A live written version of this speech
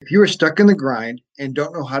If you are stuck in the grind and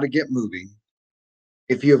don't know how to get moving,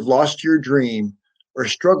 if you have lost your dream or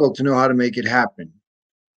struggle to know how to make it happen,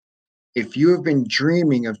 if you have been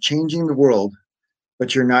dreaming of changing the world,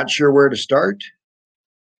 but you're not sure where to start,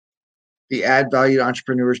 the Add Valued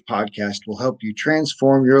Entrepreneurs podcast will help you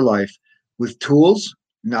transform your life with tools,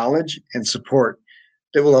 knowledge, and support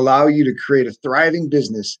that will allow you to create a thriving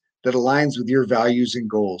business that aligns with your values and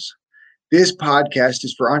goals. This podcast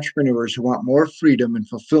is for entrepreneurs who want more freedom and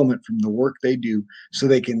fulfillment from the work they do so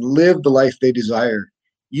they can live the life they desire.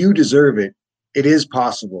 You deserve it. It is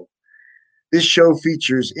possible. This show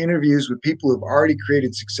features interviews with people who have already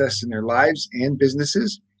created success in their lives and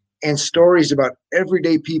businesses, and stories about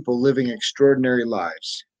everyday people living extraordinary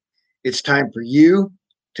lives. It's time for you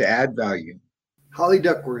to add value. Holly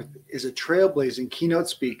Duckworth is a trailblazing keynote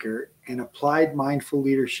speaker and applied mindful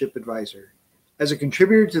leadership advisor. As a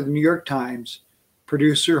contributor to the New York Times,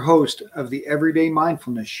 producer, host of the Everyday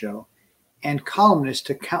Mindfulness Show, and columnist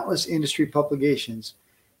to countless industry publications,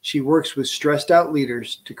 she works with stressed out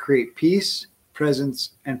leaders to create peace,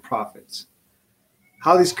 presence, and profits.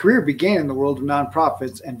 Holly's career began in the world of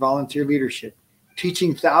nonprofits and volunteer leadership,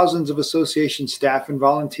 teaching thousands of association staff and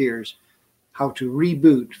volunteers how to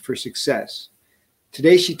reboot for success.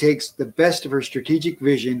 Today, she takes the best of her strategic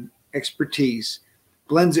vision, expertise,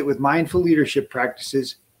 blends it with mindful leadership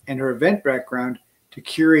practices and her event background to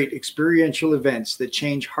curate experiential events that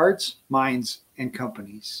change hearts, minds, and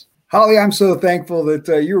companies. Holly, I'm so thankful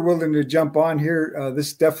that you're willing to jump on here. This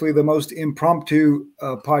is definitely the most impromptu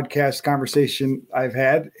podcast conversation I've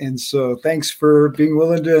had. And so thanks for being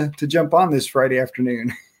willing to jump on this Friday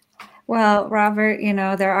afternoon. Well, Robert,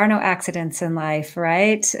 there are no accidents in life,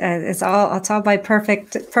 right? It's all by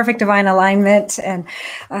perfect divine alignment. And,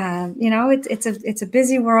 it's a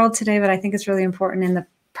busy world today, but I think it's really important in the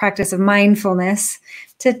practice of mindfulness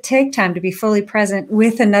to take time to be fully present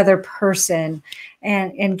with another person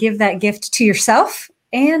and give that gift to yourself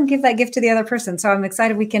and give that gift to the other person. So I'm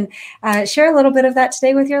excited we can share a little bit of that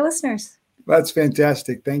today with your listeners. That's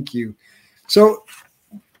fantastic. Thank you. So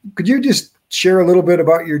could you just share a little bit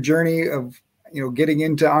about your journey of, getting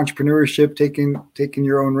into entrepreneurship, taking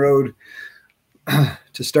your own road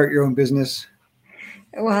to start your own business?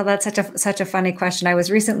 Well, that's such a funny question. I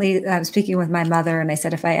was recently speaking with my mother, and I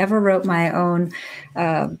said, if I ever wrote my own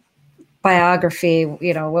biography,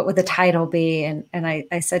 what would the title be? And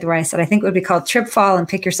I said, I think it would be called Trip, Fall, and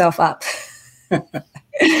Pick Yourself Up.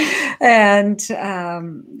 And,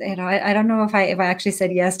 I don't know if I actually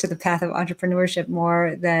said yes to the path of entrepreneurship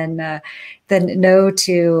more than no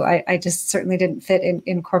to, I just certainly didn't fit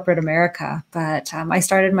in corporate America. But I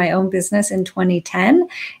started my own business in 2010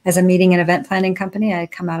 as a meeting and event planning company. I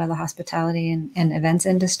had come out of the hospitality and events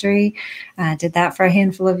industry, did that for a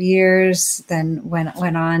handful of years, then went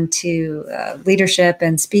on to leadership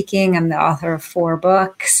and speaking. I'm the author of 4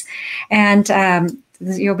 books. And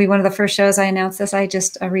you'll be one of the first shows I announced this. I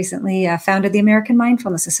just recently founded the American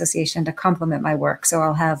Mindfulness Association to complement my work. So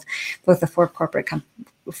I'll have both a for-profit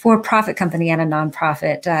company and a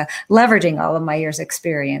nonprofit, leveraging all of my years'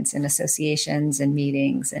 experience in associations and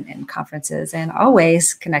meetings and conferences, and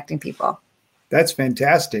always connecting people. That's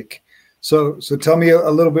fantastic. So tell me a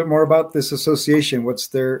little bit more about this association. What's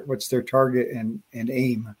their target and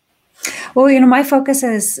aim? Well, my focus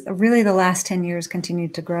is really the last 10 years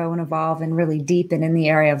continued to grow and evolve and really deepen in the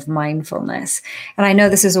area of mindfulness. And I know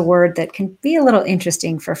this is a word that can be a little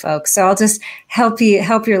interesting for folks. So I'll just help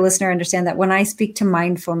your listener understand that when I speak to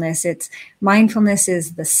mindfulness, mindfulness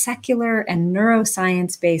is the secular and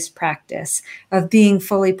neuroscience-based practice of being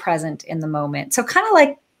fully present in the moment. So kind of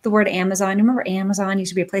like the word Amazon. Remember Amazon used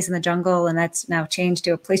to be a place in the jungle, and that's now changed to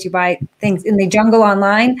a place you buy things in the jungle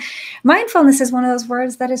online. Mindfulness is one of those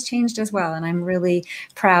words that has changed as well. And I'm really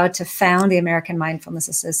proud to found the American Mindfulness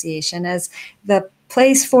Association as the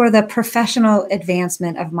place for the professional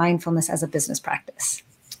advancement of mindfulness as a business practice.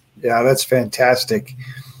 Yeah, that's fantastic.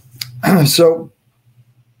 So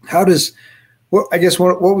what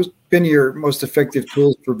was been your most effective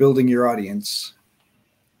tools for building your audience?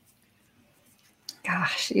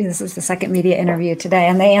 Gosh, this is the second media interview today,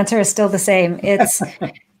 and the answer is still the same. It's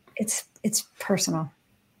personal,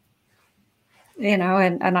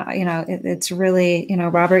 it's really,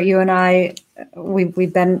 Robert, you and I,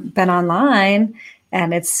 we've been online,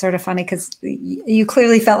 and it's sort of funny because you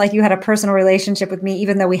clearly felt like you had a personal relationship with me,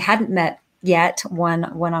 even though we hadn't met yet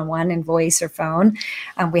one-on-one in voice or phone.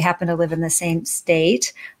 We happen to live in the same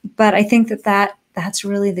state, but I think that's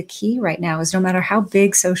really the key right now is no matter how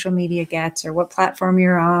big social media gets or what platform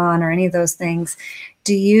you're on or any of those things,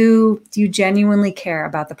 do you genuinely care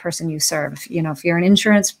about the person you serve? If you're an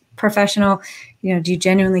insurance professional? Do you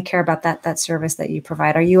genuinely care about that service that you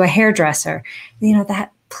provide? Are you a hairdresser?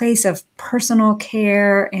 That place of personal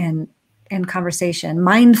care and conversation,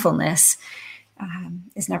 mindfulness,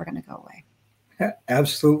 is never going to go away.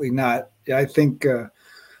 Absolutely not. I think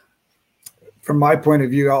from my point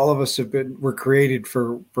of view, all of us were created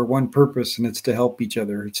for one purpose, and it's to help each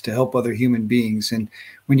other. It's to help other human beings. And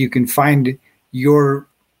when you can find your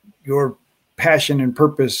passion and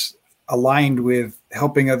purpose aligned with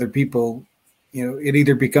helping other people, it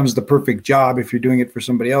either becomes the perfect job if you're doing it for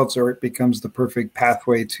somebody else, or it becomes the perfect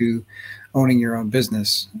pathway to owning your own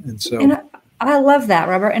business. And so I love that,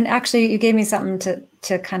 Robert. And actually, you gave me something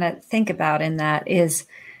to kind of think about in that is,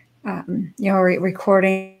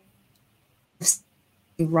 recording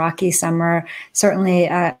rocky summer, certainly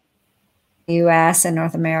U.S. and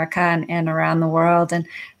North America and around the world. And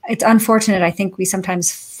it's unfortunate. I think we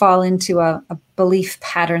sometimes fall into a belief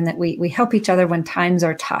pattern that we help each other when times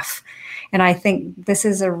are tough. And I think this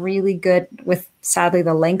is a really good, with sadly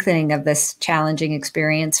the lengthening of this challenging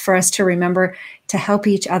experience, for us to remember to help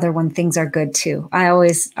each other when things are good too. I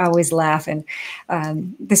always laugh, and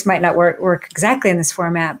this might not work exactly in this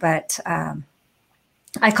format, but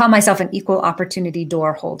I call myself an equal opportunity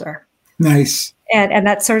door holder. Nice. And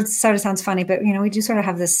that sort of sounds funny, but we do sort of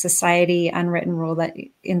have this society unwritten rule that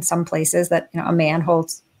in some places that a man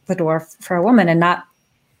holds the door for a woman and not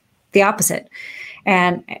the opposite.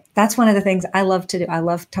 And that's one of the things I love to do. I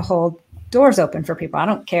love to hold doors open for people. I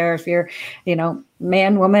don't care if you're,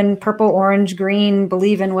 man, woman, purple, orange, green,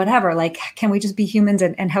 believe in whatever. Like, can we just be humans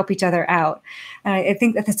and help each other out? And I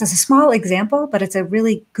think that this is a small example, but it's a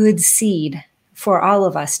really good seed for all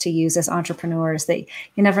of us to use as entrepreneurs, that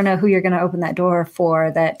you never know who you're going to open that door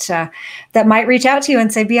for, that might reach out to you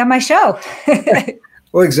and say, be on my show.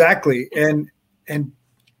 Well, exactly. And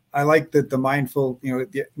I like that the mindful,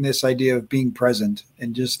 this idea of being present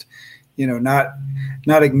and just, not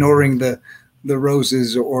ignoring the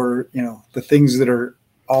roses or, the things that are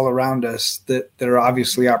all around us that are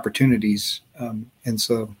obviously opportunities. And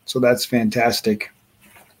so that's fantastic.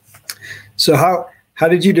 So how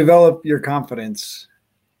did you develop your confidence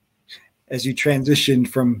as you transitioned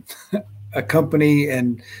from a company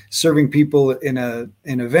and serving people in an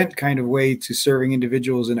event kind of way to serving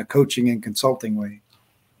individuals in a coaching and consulting way?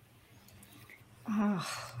 The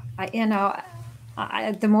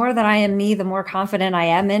more that I am me, the more confident I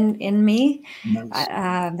am in me. Nice.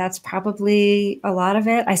 That's probably a lot of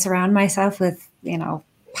it. I surround myself with,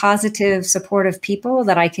 positive, supportive people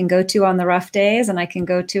that I can go to on the rough days and I can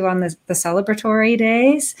go to on the celebratory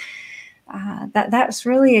days. That's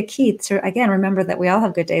really a key to, again, remember that we all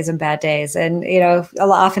have good days and bad days. And,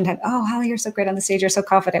 oftentimes, oh, Holly, you're so great on the stage. You're so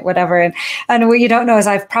confident, whatever. And what you don't know is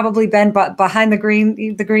I've probably been behind the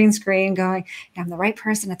green screen going, I'm the right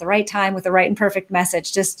person at the right time with the right and perfect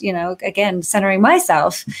message. Just, again, centering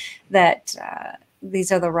myself that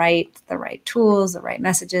these are the right tools, the right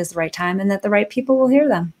messages, the right time, and that the right people will hear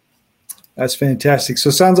them. That's fantastic. So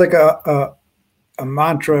it sounds like a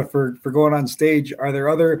mantra for going on stage. Are there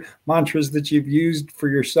other mantras that you've used for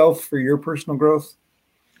yourself, for your personal growth?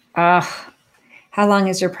 How long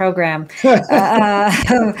is your program?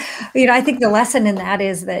 I think the lesson in that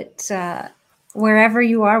is that wherever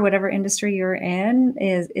you are, whatever industry you're in,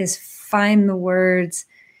 is find the words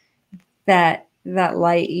that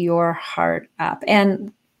light your heart up.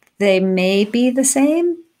 And they may be the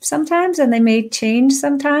same sometimes, and they may change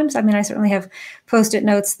sometimes. I mean, I certainly have Post-it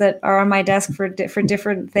notes that are on my desk for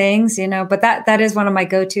different things, but that is one of my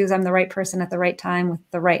go-tos. I'm the right person at the right time with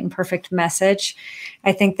the right and perfect message.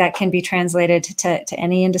 I think that can be translated to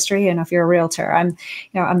any industry. If you're a realtor, I'm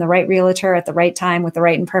the right realtor at the right time with the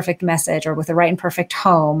right and perfect message, or with the right and perfect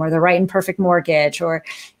home, or the right and perfect mortgage, or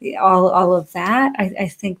all of that. I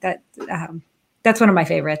think that that's one of my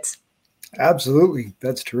favorites. Absolutely.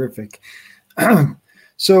 That's terrific.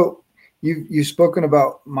 So you've spoken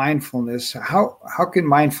about mindfulness. How can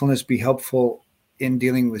mindfulness be helpful in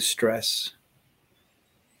dealing with stress?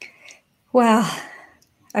 Well,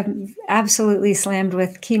 I'm absolutely slammed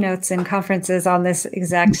with keynotes and conferences on this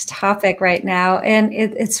exact topic right now. And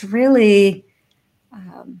it's really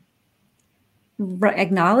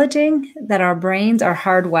acknowledging that our brains are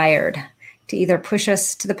hardwired to either push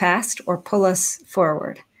us to the past or pull us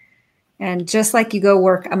forward. And just like you go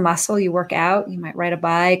work a muscle, you work out, you might ride a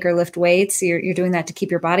bike or lift weights. You're doing that to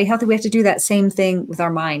keep your body healthy. We have to do that same thing with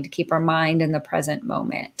our mind, to keep our mind in the present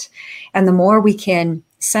moment. And the more we can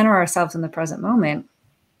center ourselves in the present moment,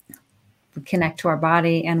 we connect to our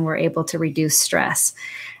body and we're able to reduce stress.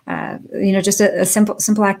 Just a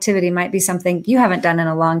simple activity might be something you haven't done in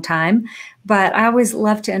a long time, but I always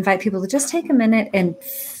love to invite people to just take a minute and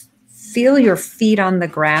feel your feet on the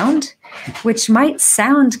ground, which might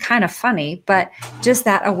sound kind of funny, but just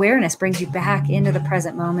that awareness brings you back into the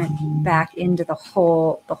present moment, back into the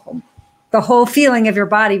whole feeling of your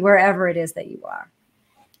body, wherever it is that you are.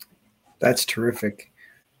 That's terrific.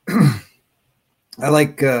 I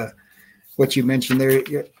like what you mentioned there,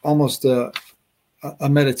 almost a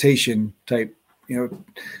meditation type,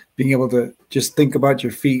 being able to just think about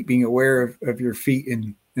your feet, being aware of your feet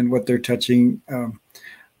and what they're touching.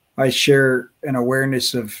 I share an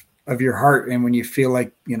awareness of your heart. And when you feel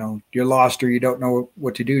like, you're lost or you don't know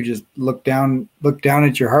what to do, just look down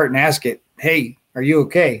at your heart and ask it, hey, are you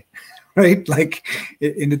okay? Right? Like,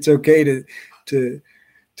 and it's okay to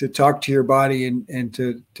talk to your body and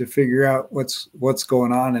to figure out what's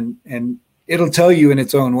going on, and it'll tell you in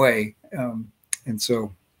its own way. And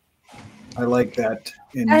so I like that.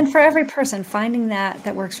 And for every person, finding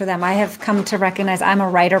that works for them. I have come to recognize I'm a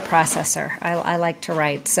writer processor. I like to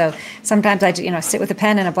write. So sometimes I sit with a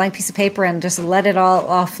pen and a blank piece of paper and just let it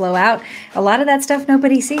all flow out. A lot of that stuff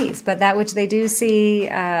nobody sees, but that which they do see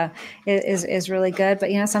is really good. But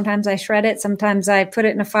sometimes I shred it. Sometimes I put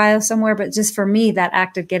it in a file somewhere. But just for me, that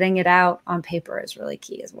act of getting it out on paper is really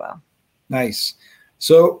key as well. Nice.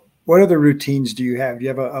 So what other routines do you have? Do you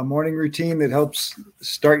have a morning routine that helps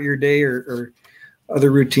start your day, or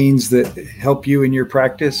other routines that help you in your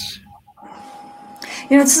practice?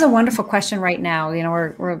 This is a wonderful question right now.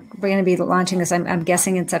 We're going to be launching this, I'm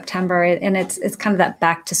guessing, in September, and it's kind of that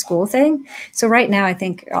back to school thing. So right now, I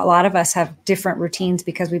think a lot of us have different routines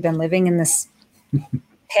because we've been living in this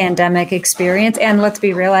pandemic experience. And let's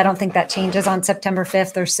be real, I don't think that changes on September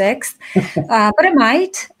 5th or 6th, but it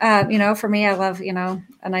might. For me, I love,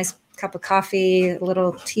 a nice cup of coffee, a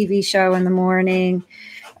little TV show in the morning.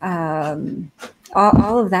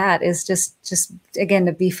 All of that is just again,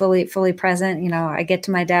 to be fully present. I get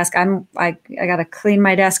to my desk. I got to clean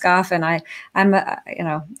my desk off, and I'm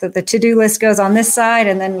the to-do list goes on this side,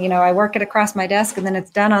 and then I work it across my desk, and then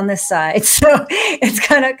it's done on this side. So it's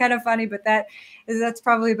kind of funny, but that's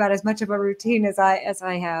probably about as much of a routine as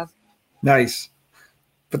I have. Nice.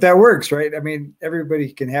 But that works, right? I mean, everybody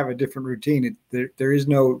can have a different routine. There is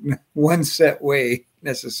no one set way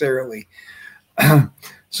necessarily.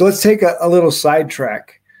 So let's take a little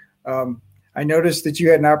sidetrack. I noticed that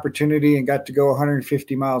you had an opportunity and got to go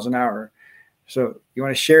 150 miles an hour. So you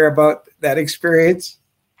want to share about that experience?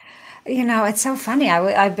 It's so funny.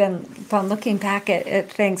 I've been looking back at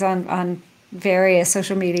things on various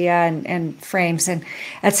social media and frames. And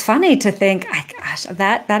it's funny to think, gosh,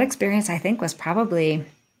 that experience, I think, was probably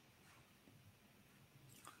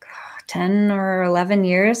 10 or 11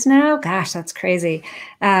 years now. Gosh, that's crazy.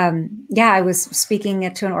 I was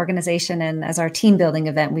speaking to an organization, and as our team building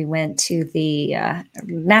event, we went to the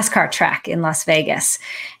NASCAR track in Las Vegas,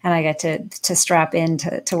 and I got to strap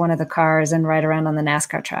into one of the cars and ride around on the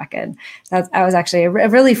NASCAR track. And that was actually a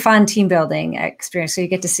really fun team building experience. So you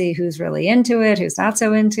get to see who's really into it, who's not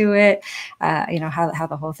so into it, how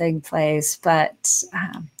the whole thing plays. But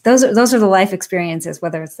those are the life experiences,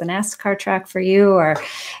 whether it's the NASCAR track for you, or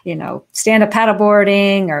stand-up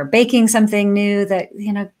paddleboarding, or baking something new, that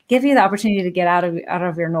give you the opportunity to get out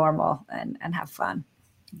of your normal and have fun.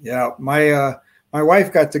 Yeah, my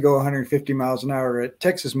wife got to go 150 miles an hour at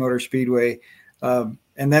Texas Motor Speedway, and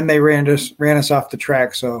then they ran us off the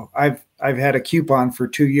track. So I've had a coupon for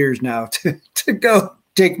 2 years now to go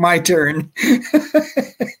take my turn.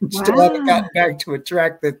 Still haven't gotten back to a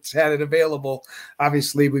track that's had it available.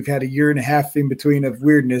 Obviously, we've had a year and a half in between of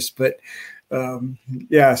weirdness, but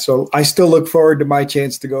so I still look forward to my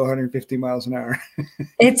chance to go 150 miles an hour.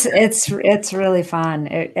 It's really fun.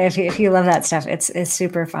 If you love that stuff, it's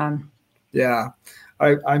super fun. Yeah,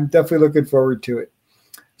 I'm definitely looking forward to it.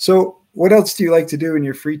 So what else do you like to do in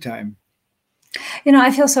your free time?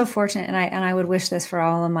 I feel so fortunate, and I would wish this for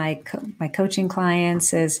all of my coaching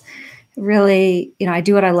clients, is really, I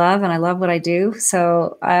do what I love, and I love what I do.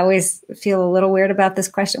 So I always feel a little weird about this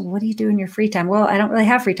question. What do you do in your free time? Well, I don't really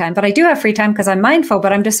have free time, but I do have free time because I'm mindful,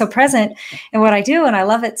 but I'm just so present in what I do, and I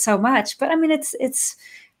love it so much. But I mean, it's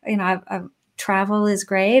travel is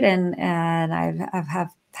great, and I've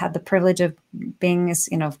had the privilege of being,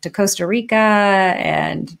 to Costa Rica,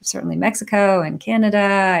 and certainly Mexico and Canada.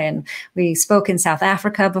 And we spoke in South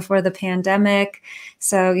Africa before the pandemic.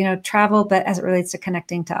 So, travel, but as it relates to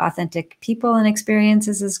connecting to authentic people and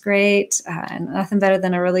experiences, is great. And nothing better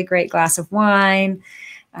than a really great glass of wine.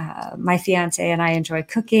 my fiance and I enjoy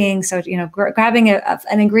cooking. So, grabbing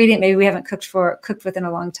an ingredient maybe we haven't cooked with in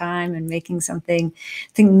a long time and making something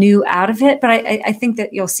new out of it. But I think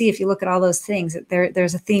that you'll see, if you look at all those things, that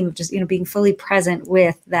there's a theme of just, being fully present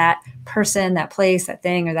with that person, that place, that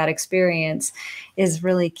thing, or that experience is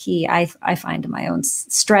really key. I find in my own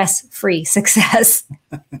stress-free success.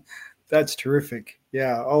 That's terrific.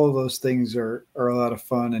 Yeah. All of those things are a lot of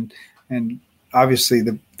fun. And obviously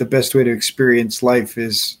the best way to experience life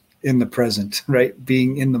is in the present, right?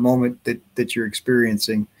 Being in the moment that you're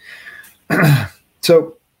experiencing.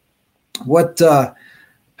 So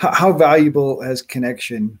how valuable has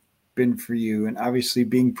connection been for you? And obviously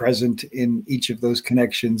being present in each of those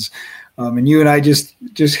connections. And you and I just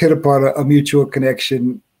hit upon a mutual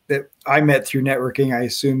connection that I met through networking. I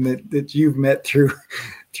assume that you've met through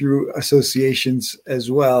associations as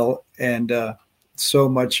well. And, so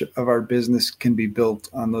much of our business can be built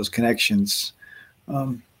on those connections. We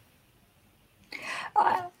have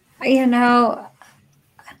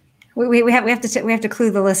to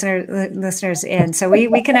clue the listeners in. So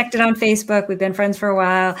we connected on Facebook. We've been friends for a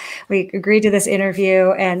while. We agreed to this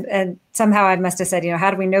interview, and somehow I must have said,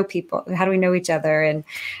 how do we know people? How do we know each other?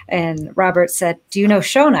 And Robert said, "Do you know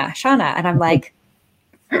Shauna?" And I'm like,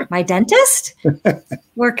 my dentist?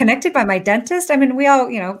 We're connected by my dentist. I mean, we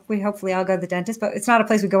hopefully all go to the dentist, but it's not a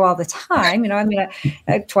place we go all the time.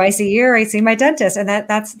 Twice a year I see my dentist, and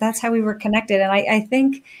that's how we were connected. And I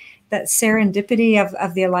think that serendipity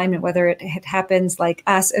of the alignment, whether it happens like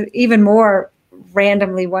us, even more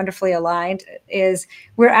randomly, wonderfully aligned, is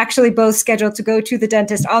we're actually both scheduled to go to the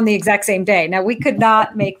dentist on the exact same day. Now, we could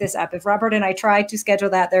not make this up. If Robert and I tried to schedule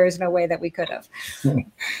that, there is no way that we could have.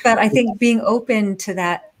 But I think being open to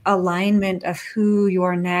that alignment of who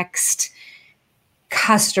your next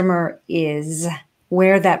customer is,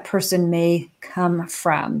 where that person may come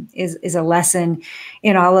from, is a lesson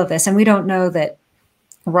in all of this. And we don't know that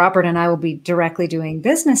Robert and I will be directly doing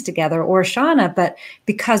business together, or Shauna, but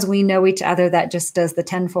because we know each other, that just does the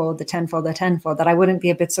tenfold, that I wouldn't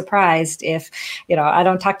be a bit surprised if, I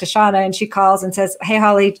don't talk to Shauna and she calls and says, "Hey,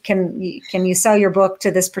 Holly, can you sell your book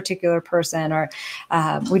to this particular person? Or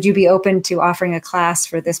would you be open to offering a class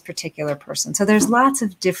for this particular person?" So there's lots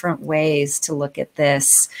of different ways to look at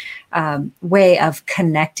this way of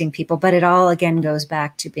connecting people, but it all again goes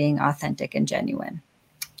back to being authentic and genuine.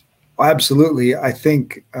 Absolutely. I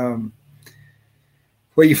think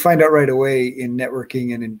you find out right away in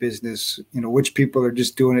networking and in business, which people are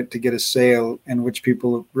just doing it to get a sale and which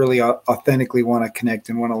people really authentically want to connect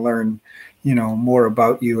and want to learn, more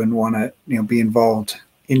about you and want to, be involved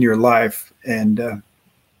in your life. And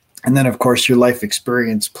then, of course, your life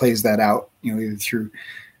experience plays that out, either through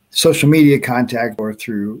social media contact or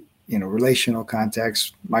through, relational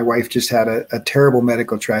contacts. My wife just had a terrible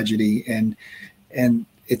medical tragedy, and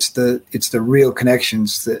it's the real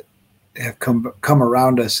connections that have come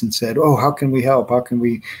around us and said, "Oh, how can we help? How can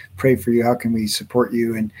we pray for you? How can we support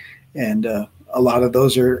you?" And a lot of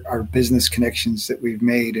those are business connections that we've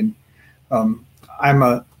made. And I'm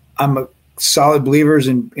a solid believer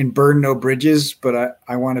in burn no bridges, but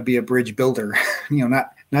I want to be a bridge builder.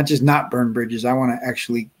 Not just not burn bridges. I want to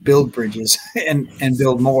actually build bridges and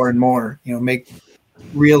build more and more. Make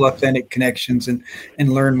real authentic connections and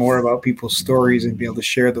learn more about people's stories and be able to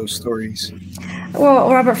share those stories.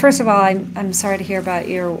 Well, Robert, first of all, I'm sorry to hear about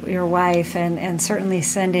your wife, and certainly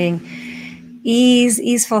sending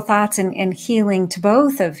easeful thoughts and healing to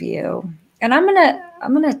both of you. And I'm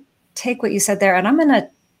gonna take what you said there and I'm gonna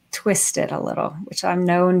twist it a little, which I'm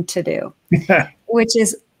known to do, which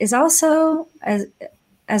is also as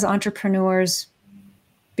entrepreneurs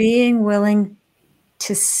being willing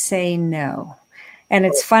to say no. And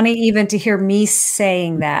it's funny even to hear me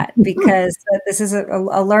saying that, because this is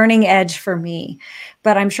a learning edge for me.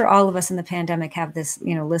 But I'm sure all of us in the pandemic have this,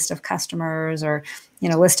 list of customers or,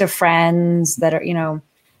 list of friends that are,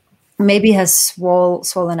 maybe has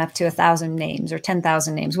swollen up to 1,000 names or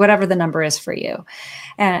 10,000 names, whatever the number is for you.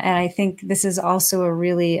 And I think this is also a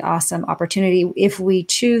really awesome opportunity if we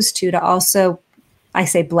choose to also, I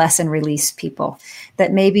say, bless and release people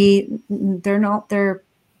that maybe they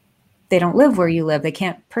don't live where you live. They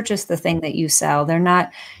can't purchase the thing that you sell. They're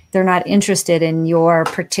not interested in your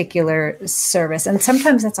particular service. And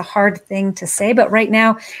sometimes that's a hard thing to say. But right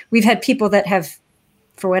now we've had people that have,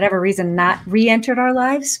 for whatever reason, not re-entered our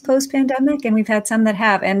lives post-pandemic. And we've had some that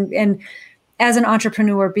have. And as an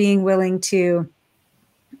entrepreneur, being willing to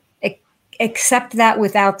accept that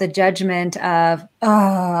without the judgment of,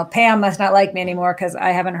 "Oh, Pam must not like me anymore because I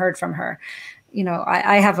haven't heard from her."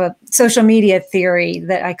 I have a social media theory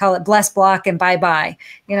that I call it bless, block, and bye-bye.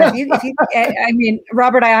 I mean,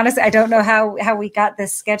 Robert, I honestly, I don't know how we got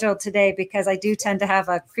this scheduled today, because I do tend to have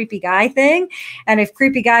a creepy guy thing. And if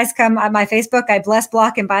creepy guys come on my Facebook, I bless,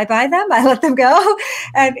 block, and bye-bye them. I let them go.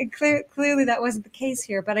 And clearly that wasn't the case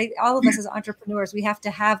here. But all of us as entrepreneurs, we have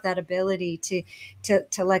to have that ability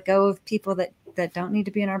to let go of people that don't need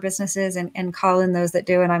to be in our businesses and call in those that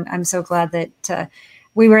do. And I'm so glad that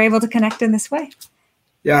we were able to connect in this way.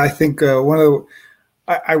 Yeah, I think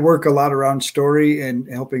I work a lot around story and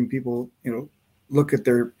helping people, look at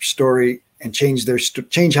their story and change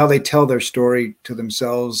how they tell their story to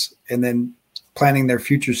themselves, and then planning their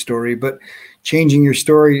future story. But changing your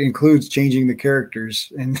story includes changing the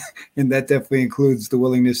characters, and that definitely includes the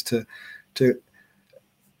willingness to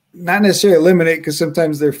not necessarily eliminate, because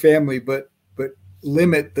sometimes they're family, but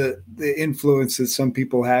limit the influence that some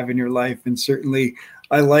people have in your life. And certainly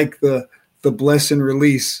I like the bless and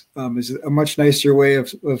release is a much nicer way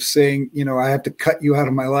of saying, I have to cut you out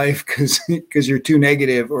of my life because you're too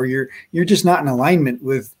negative, or you're just not in alignment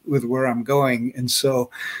with where I'm going. And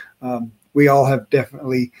so we all have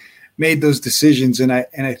definitely made those decisions. And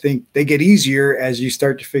I think they get easier as you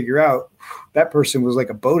start to figure out that person was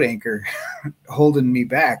like a boat anchor holding me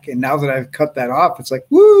back. And now that I've cut that off, it's like,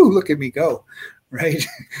 woo, look at me go. Right.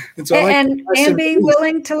 And so and being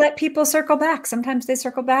willing to let people circle back. Sometimes they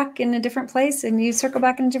circle back in a different place, and you circle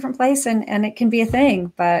back in a different place, and it can be a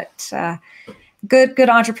thing. But good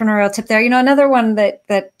entrepreneurial tip there. Another one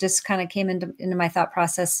that just kind of came into my thought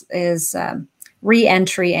process is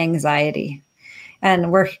re-entry anxiety.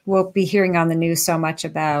 And we'll be hearing on the news so much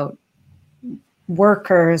about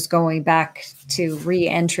workers going back to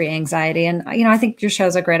re-entry anxiety. And, I think your show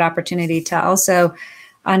is a great opportunity to also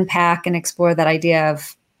unpack and explore that idea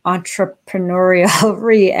of entrepreneurial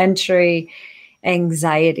re-entry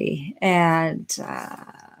anxiety, and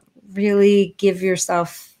really give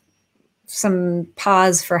yourself some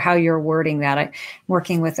pause for how you're wording that. I'm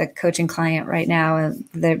working with a coaching client right now, and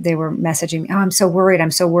they were messaging me, "Oh, I'm so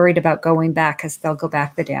worried about going back," because they'll go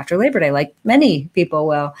back the day after Labor Day, like many people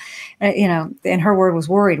will. And her word was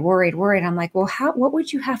worried. I'm like, well, what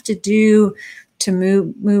would you have to do to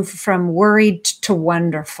move from worried to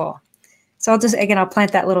wonderful? So I'll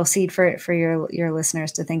plant that little seed for your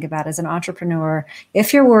listeners to think about as an entrepreneur.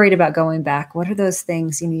 If you're worried about going back, what are those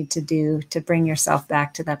things you need to do to bring yourself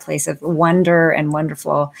back to that place of wonder and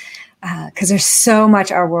wonderful? Because there's so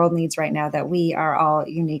much our world needs right now that we are all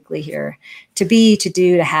uniquely here to be, to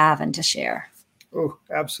do, to have, and to share. Oh,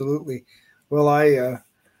 absolutely. Well,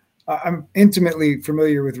 I'm intimately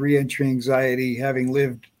familiar with re-entry anxiety, having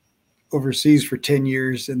lived overseas for 10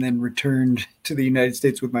 years and then returned to the United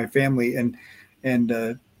States with my family, and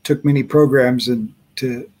took many programs and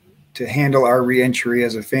to handle our reentry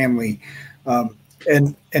as a family,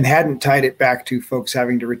 and hadn't tied it back to folks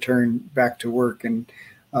having to return back to work and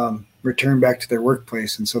return back to their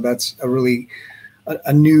workplace. And so that's a really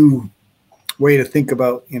a new way to think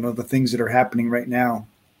about, the things that are happening right now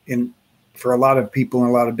for a lot of people and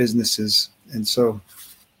a lot of businesses. And so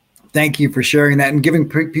thank you for sharing that and giving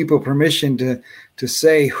people permission to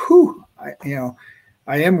say, whew, I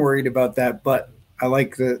am worried about that, but I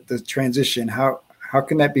like the transition. How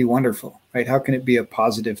can that be wonderful, right? How can it be a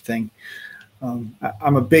positive thing?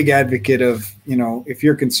 I'm a big advocate of, if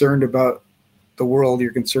you're concerned about the world,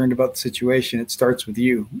 you're concerned about the situation, it starts with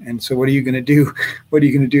you. And so what are you going to do? What are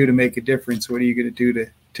you going to do to make a difference? What are you going to do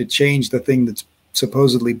to change the thing that's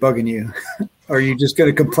supposedly bugging you? Or are you just going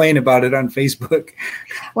to complain about it on Facebook?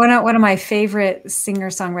 One of my favorite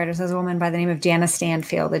singer-songwriters is a woman by the name of Janice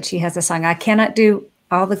Stanfield, and she has a song, "I cannot do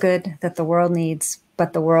all the good that the world needs,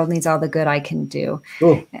 but the world needs all the good I can do."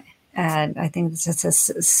 Cool. And I think it's a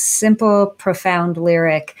simple, profound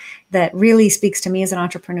lyric that really speaks to me as an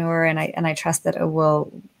entrepreneur, and I trust that it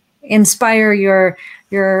will inspire your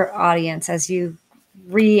audience as you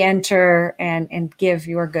re-enter and give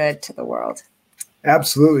your good to the world.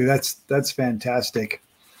 Absolutely. That's fantastic.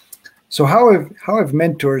 So how have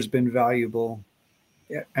mentors been valuable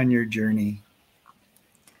on your journey?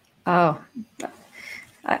 Oh,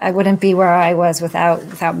 I wouldn't be where I was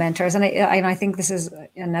without mentors. And I think this is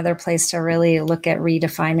another place to really look at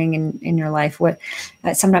redefining in your life what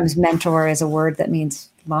sometimes mentor is a word that means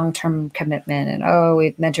long-term commitment, and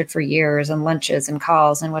we've mentored for years and lunches and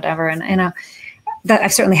calls and whatever. And that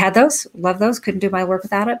I've certainly had those, love those, couldn't do my work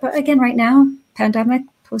without it. But again, right now,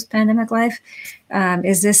 post-pandemic life,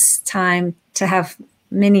 is this time to have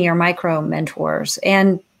mini or micro mentors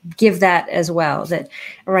and give that as well. That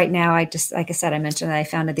right now, I just, like I said, I mentioned that I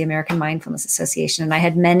founded the American Mindfulness Association, and I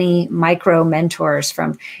had many micro mentors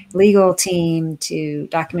from legal team to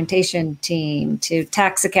documentation team to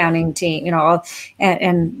tax accounting team,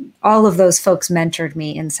 and all of those folks mentored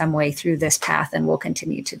me in some way through this path and will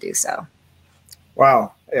continue to do so.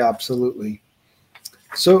 Wow. Yeah, absolutely.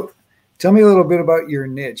 So tell me a little bit about your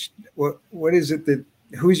niche. What is it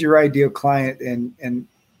who's your ideal client, and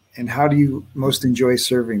how do you most enjoy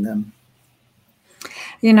serving them?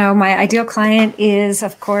 My ideal client is,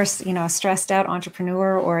 of course, a stressed out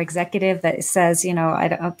entrepreneur or executive that says,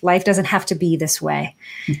 life doesn't have to be this way,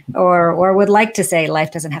 or would like to say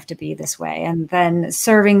life doesn't have to be this way. And then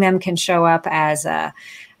serving them can show up as a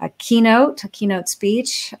keynote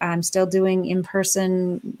speech. I'm still doing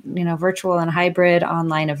in-person, virtual and hybrid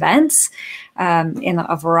online events in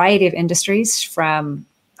a variety of industries, from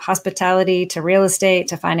hospitality to real estate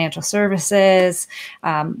to financial services,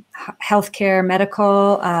 healthcare,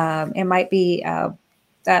 medical. It might be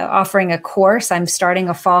offering a course. I'm starting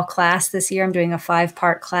a fall class this year. I'm doing a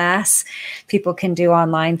 5-part class. People can do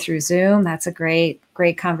online through Zoom. That's a great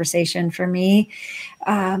conversation for me.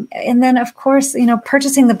 And then, of course,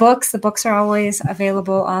 purchasing the books. The books are always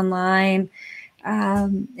available online.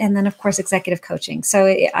 And then, of course, executive coaching. So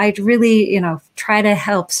I'd really, try to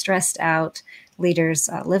help stressed out leaders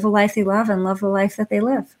live a life they love and love the life that they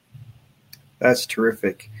live. That's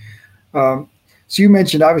terrific. So you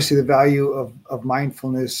mentioned obviously the value of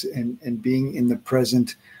mindfulness and being in the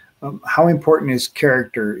present. How important is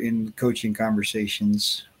character in coaching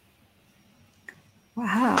conversations?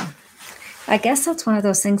 Wow. I guess that's one of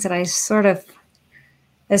those things that I sort of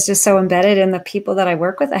is just so embedded in the people that I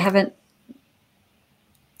work with. I haven't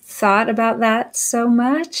thought about that so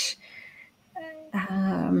much.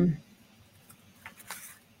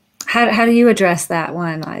 How do you address that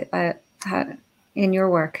one in your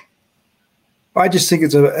work? I just think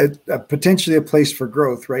it's a potentially a place for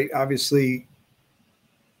growth, right? Obviously,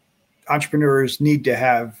 entrepreneurs need to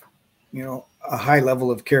have, a high level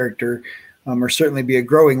of character, or certainly be a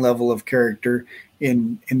growing level of character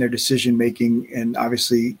in their decision making. And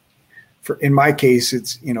obviously, in my case,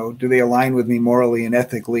 it's do they align with me morally and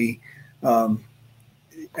ethically? Obviously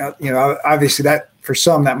that for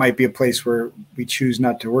some, that might be a place where we choose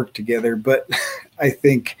not to work together. But I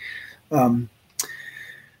think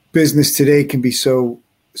business today can be so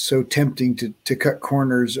tempting to cut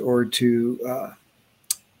corners or to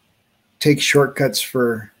take shortcuts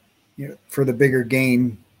for the bigger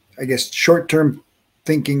gain. I guess short-term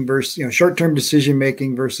thinking versus short-term decision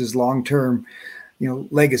making versus long-term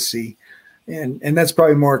legacy, and that's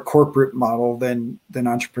probably more a corporate model than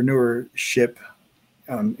entrepreneurship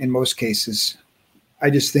in most cases. I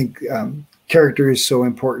just think character is so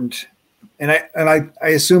important, and I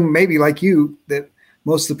assume maybe like you that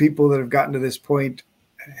most of the people that have gotten to this point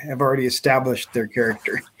have already established their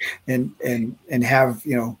character and have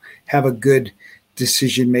a good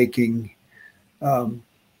decision making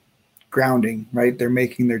grounding, right? They're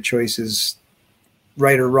making their choices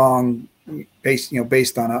right or wrong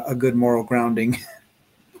based on a good moral grounding.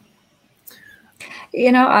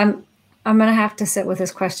 I'm going to have to sit with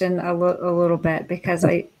this question a little bit, because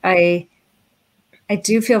I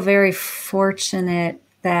do feel very fortunate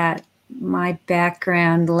that my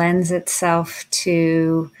background lends itself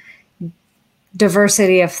to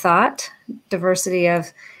diversity of thought, diversity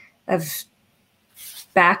of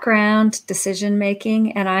background, decision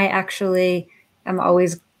making, and I actually am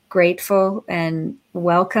always grateful and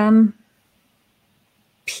welcome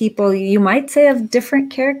people you might say of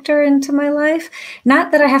different character into my life.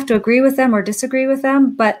 Not that I have to agree with them or disagree with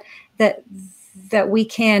them, but that we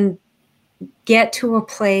can get to a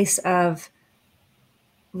place of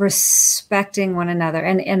respecting one another.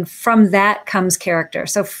 And from that comes character.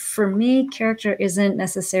 So for me, character isn't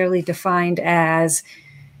necessarily defined as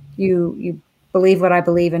you believe what I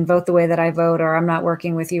believe and vote the way that I vote, or I'm not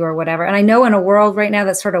working with you or whatever. And I know in a world right now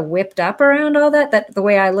that's sort of whipped up around all that the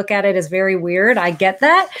way I look at it is very weird. I get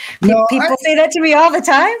that. People say that to me all the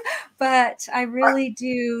time, but I really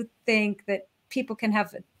do think that people can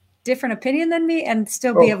have a different opinion than me and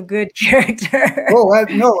still be of good character.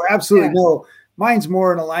 No, absolutely. Yeah. No, mine's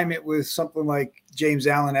more in alignment with something like James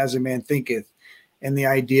Allen, As a Man Thinketh, and the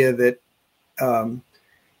idea that,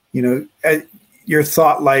 your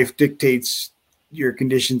thought life dictates your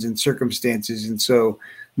conditions and circumstances. And so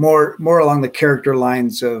more along the character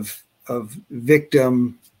lines of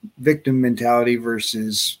victim mentality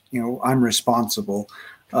versus, I'm responsible.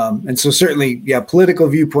 And so certainly, political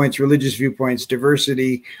viewpoints, religious viewpoints,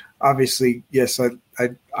 diversity, obviously, yes,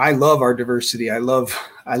 I love our diversity. I love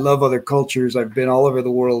other cultures. I've been all over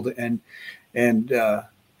the world and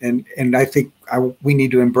and I think we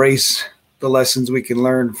need to embrace the lessons we can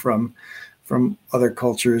learn from other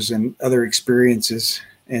cultures and other experiences.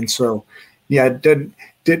 And so, yeah, didn't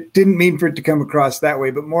mean for it to come across that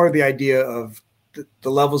way, but more the idea of the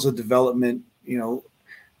levels of development,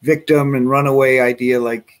 victim and runaway idea,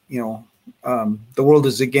 like, the world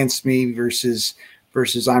is against me versus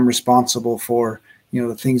I'm responsible for,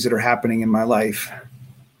 the things that are happening in my life.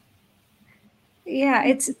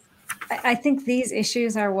 Yeah, I think these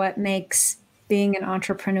issues are what makes being an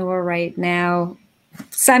entrepreneur right now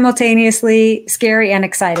simultaneously scary and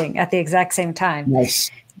exciting at the exact same time. Nice.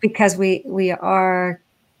 Because we are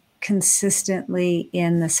consistently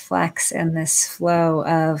in this flex and this flow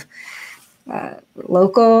of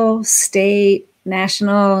local, state,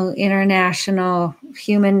 national, international,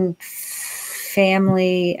 human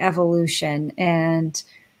family evolution. And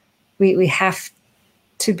we have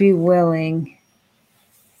to be willing.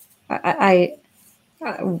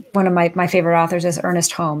 One of my favorite authors is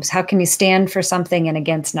Ernest Holmes. How can you stand for something and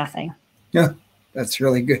against nothing? Yeah, that's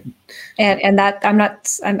really good. And that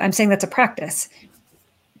I'm saying that's a practice.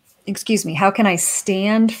 Excuse me. How can I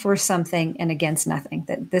stand for something and against nothing?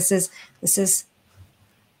 That this is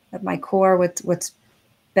at my core what's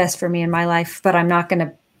best for me in my life, but I'm not going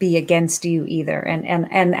to be against you either.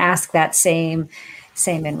 And ask that same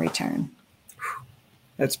in return.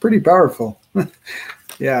 That's pretty powerful.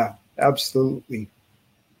 Yeah, absolutely.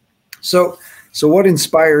 So what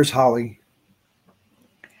inspires Holly?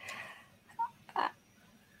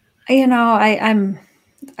 I'm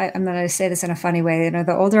going to say this in a funny way.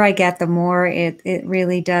 The older I get, the more it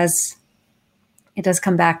really does. It does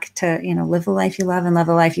come back to, live the life you love and love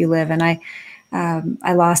the life you live. And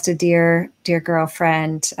I lost a dear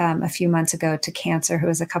girlfriend a few months ago to cancer, who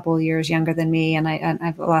was a couple of years younger than me. And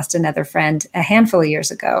I've lost another friend a handful of years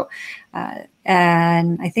ago.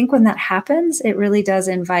 And I think when that happens, it really does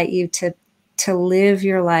invite you to live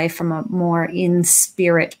your life from a more in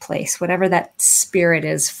spirit place, whatever that spirit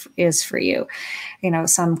is for you.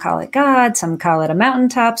 Some call it God, some call it a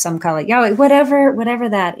mountaintop, some call it Yahweh, whatever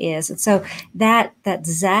that is. And so that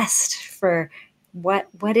zest for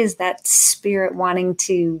what is that spirit wanting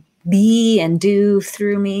to be and do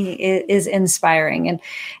through me is inspiring. And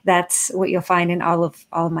that's what you'll find in all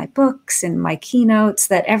of my books and my keynotes,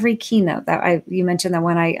 that every keynote that you mentioned, the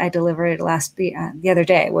one I delivered the other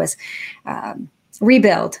day was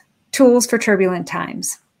Rebuild, Tools for Turbulent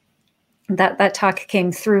Times. That talk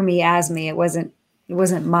came through me as me. It wasn't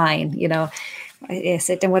mine, I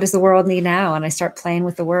said, and what does the world need now? And I start playing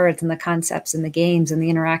with the words and the concepts and the games and the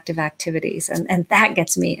interactive activities. And that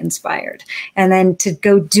gets me inspired. And then to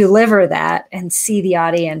go deliver that and see the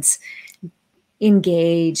audience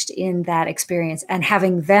engaged in that experience and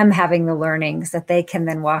having the learnings that they can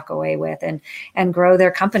then walk away with and grow their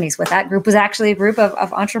companies with. That group was actually a group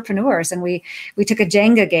of entrepreneurs. And we took a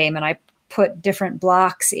Jenga game, and I put different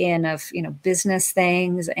blocks in of, business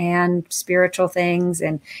things and spiritual things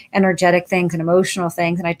and energetic things and emotional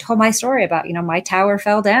things. And I told my story about, my tower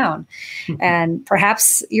fell down and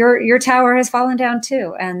perhaps your tower has fallen down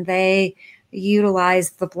too. And they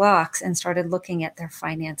utilized the blocks and started looking at their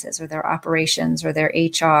finances or their operations or their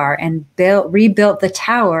HR and rebuilt the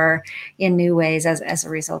tower in new ways as a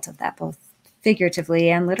result of that, both figuratively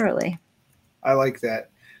and literally. I like that.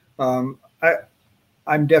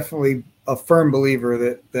 I'm definitely a firm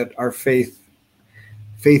believer that our faith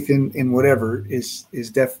in whatever is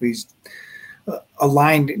definitely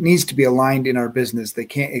aligned. It needs to be aligned in our business. It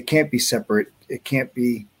can't be separate. It can't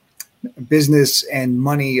be. Business and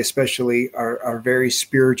money especially are very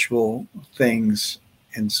spiritual things.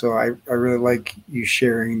 And so I really like you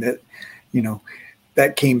sharing that,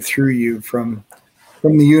 that came through you from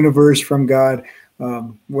the universe, from God,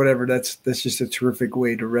 whatever. That's just a terrific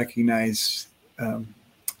way to recognize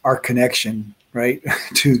our connection, right?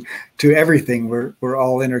 to everything. We're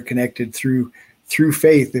all interconnected through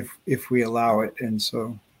faith if we allow it. And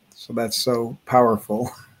so that's so powerful.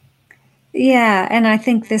 Yeah, and I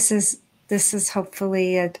think this is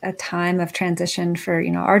hopefully a time of transition for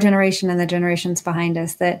our generation and the generations behind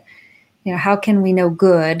us. That how can we know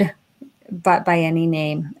good, but by any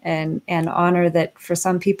name, and honor that for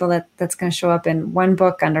some people that's going to show up in one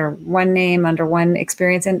book under one name under one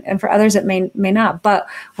experience, and for others it may not. But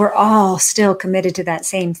we're all still committed to that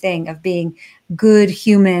same thing of being good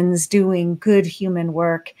humans doing good human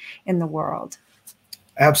work in the world.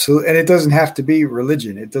 Absolutely. And it doesn't have to be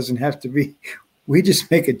religion. It doesn't have to be, we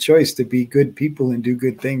just make a choice to be good people and do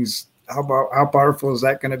good things. How powerful is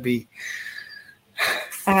that going to be?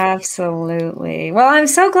 Absolutely. Well, I'm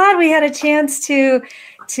so glad we had a chance to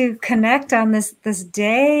to connect on this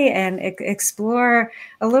day and explore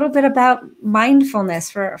a little bit about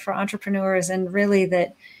mindfulness for entrepreneurs, and really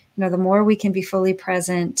that, the more we can be fully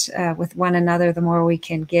present with one another, the more we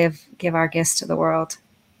can give our gifts to the world.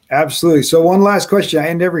 Absolutely. So one last question. I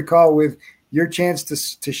end every call with your chance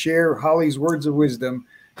to share Holly's words of wisdom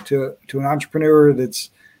to an entrepreneur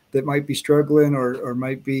that might be struggling or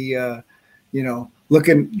might be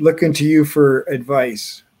looking to you for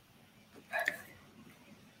advice.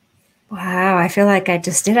 Wow, I feel like I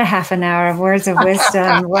just did a half an hour of words of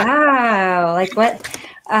wisdom. Wow, like what?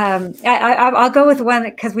 I'll go with one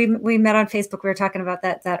because we met on Facebook. We were talking about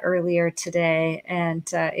that earlier today, and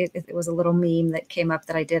it was a little meme that came up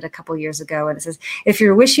that I did a couple years ago, and it says, "If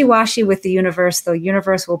you're wishy-washy with the universe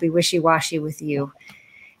will be wishy-washy with you."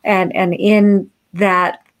 And in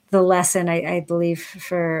that, the lesson I believe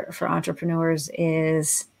for entrepreneurs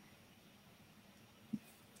is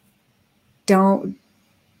don't.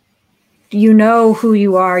 You know who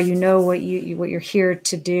you are. You know what you're here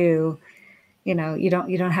to do. You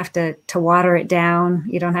don't have to water it down.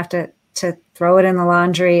 You don't have to throw it in the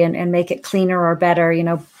laundry and make it cleaner or better.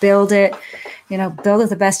 Build it. Build it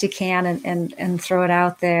the best you can and throw it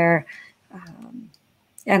out there,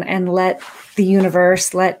 and let the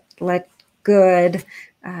universe, let good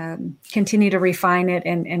continue to refine it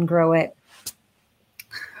and grow it.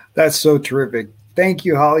 That's so terrific. Thank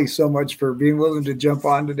you, Holly, so much for being willing to jump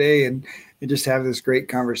on today and just have this great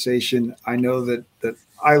conversation. I know that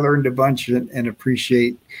I learned a bunch and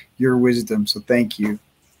appreciate your wisdom. So thank you.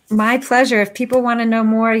 My pleasure. If people want to know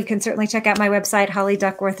more, you can certainly check out my website,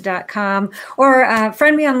 hollyduckworth.com, or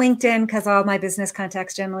friend me on LinkedIn, because all my business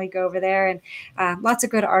contacts generally go over there, and lots of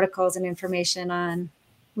good articles and information on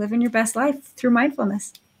living your best life through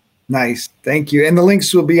mindfulness. Nice. Thank you. And the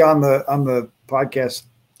links will be on the podcast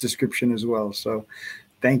description as well. So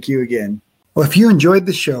thank you again. Well, if you enjoyed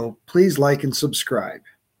the show, please like and subscribe.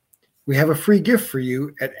 We have a free gift for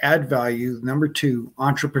you at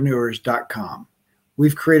addvalue2entrepreneurs.com.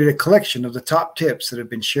 We've created a collection of the top tips that have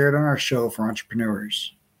been shared on our show for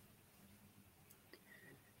entrepreneurs.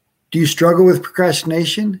 Do you struggle with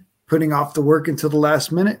procrastination, putting off the work until the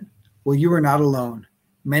last minute? Well, you are not alone.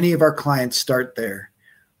 Many of our clients start there.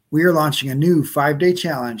 We are launching a new 5-day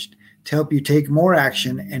challenge to help you take more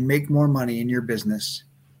action and make more money in your business.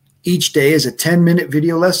 Each day is a 10-minute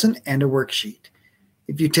video lesson and a worksheet.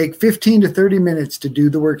 If you take 15 to 30 minutes to do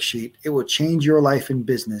the worksheet, it will change your life and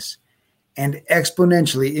business and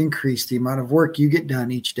exponentially increase the amount of work you get done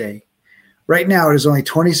each day. Right now, it is only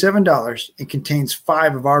 $27 and contains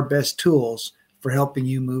 5 of our best tools for helping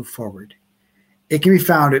you move forward. It can be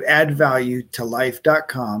found at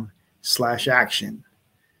addvalue2life.com/action.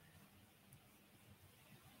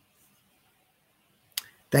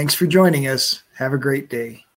 Thanks for joining us. Have a great day.